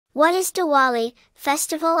What is Diwali,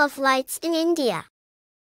 Festival of Lights in India?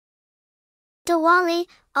 Diwali,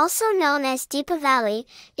 also known as Deepavali,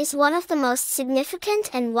 is one of the most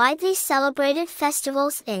significant and widely celebrated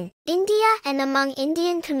festivals in India and among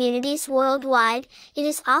Indian communities worldwide. It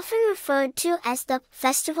is often referred to as the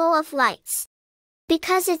Festival of Lights,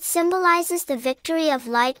 because it symbolizes the victory of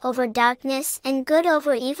light over darkness and good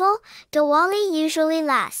over evil. Diwali usually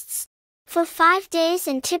lasts for 5 days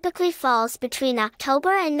and typically falls between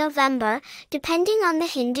October and November, depending on the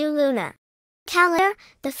Hindu lunar calendar.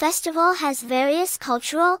 The festival has various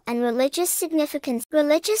cultural and religious significance.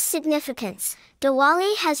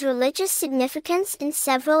 Diwali has religious significance in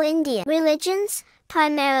several Indian religions,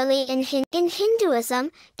 primarily in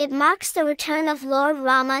Hinduism. It marks the return of Lord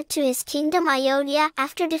Rama to his kingdom Ayodhya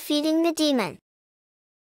after defeating the demon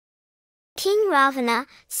King Ravana,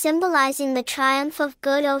 symbolizing the triumph of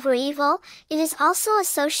good over evil. It is also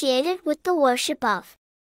associated with the worship of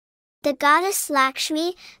the goddess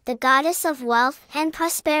Lakshmi, the goddess of wealth and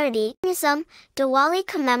prosperity. In Hinduism, Diwali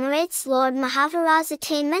commemorates Lord Mahavira's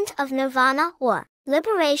attainment of nirvana, or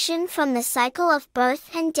liberation from the cycle of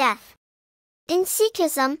birth and death. In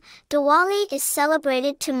Sikhism, Diwali is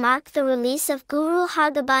celebrated to mark the release of Guru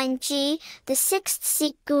Hargobind Ji, the sixth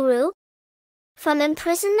Sikh Guru, from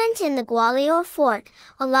imprisonment in the Gwalior fort,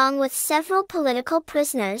 along with several political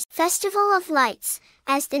prisoners. Festival of Lights,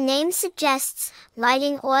 as the name suggests,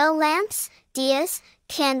 lighting oil lamps, diyas,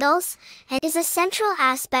 candles, and is a central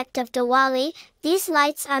aspect of Diwali. These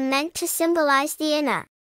lights are meant to symbolize the inner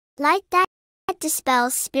light that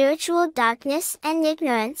dispels spiritual darkness and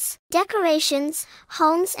ignorance. Decorations,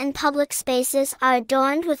 homes and public spaces are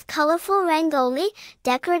adorned with colorful rangoli,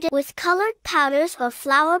 decorated with colored powders or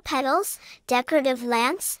flower petals. Decorative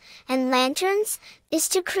lamps and lanterns is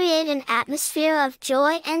to create an atmosphere of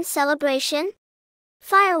joy and celebration.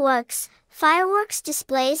 Fireworks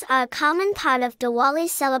displays are a common part of Diwali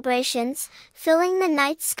celebrations, filling the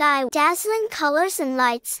night sky with dazzling colors and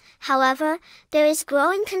lights. However, there is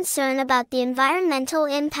growing concern about the environmental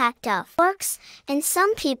impact of fireworks, and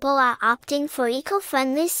some people are opting for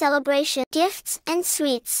eco-friendly celebration. Gifts and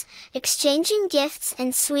sweets. Exchanging gifts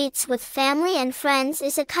and sweets with family and friends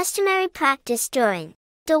is a customary practice during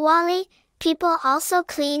Diwali. People also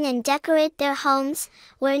clean and decorate their homes,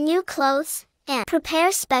 wear new clothes, and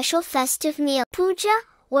prepare special festive meals. Puja,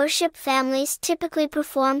 worship. Families typically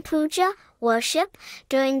perform puja, worship,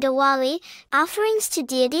 during Diwali, offerings to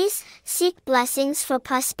deities, seek blessings for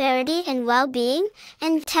prosperity and well-being,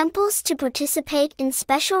 and temples to participate in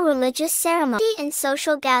special religious ceremonies and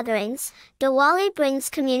social gatherings. Diwali brings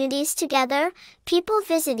communities together. People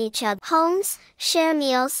visit each other's homes, share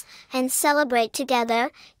meals, and celebrate together.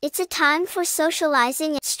 It's a time for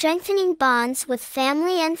socializing and strengthening bonds with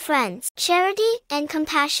family and friends. Charity and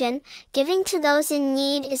compassion. Giving to those in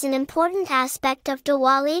need is an important aspect of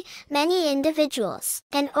Diwali. Many individuals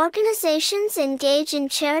and organizations engage in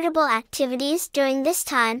charitable activities during this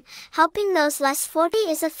time. Helping those less fortunate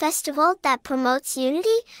is a festival that promotes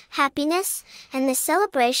unity, happiness, and the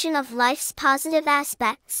celebration of life's positive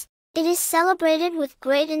aspects. It is celebrated with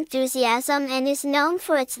great enthusiasm and is known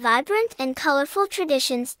for its vibrant and colorful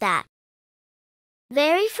traditions that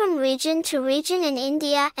vary from region to region in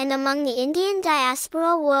India and among the Indian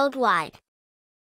diaspora worldwide.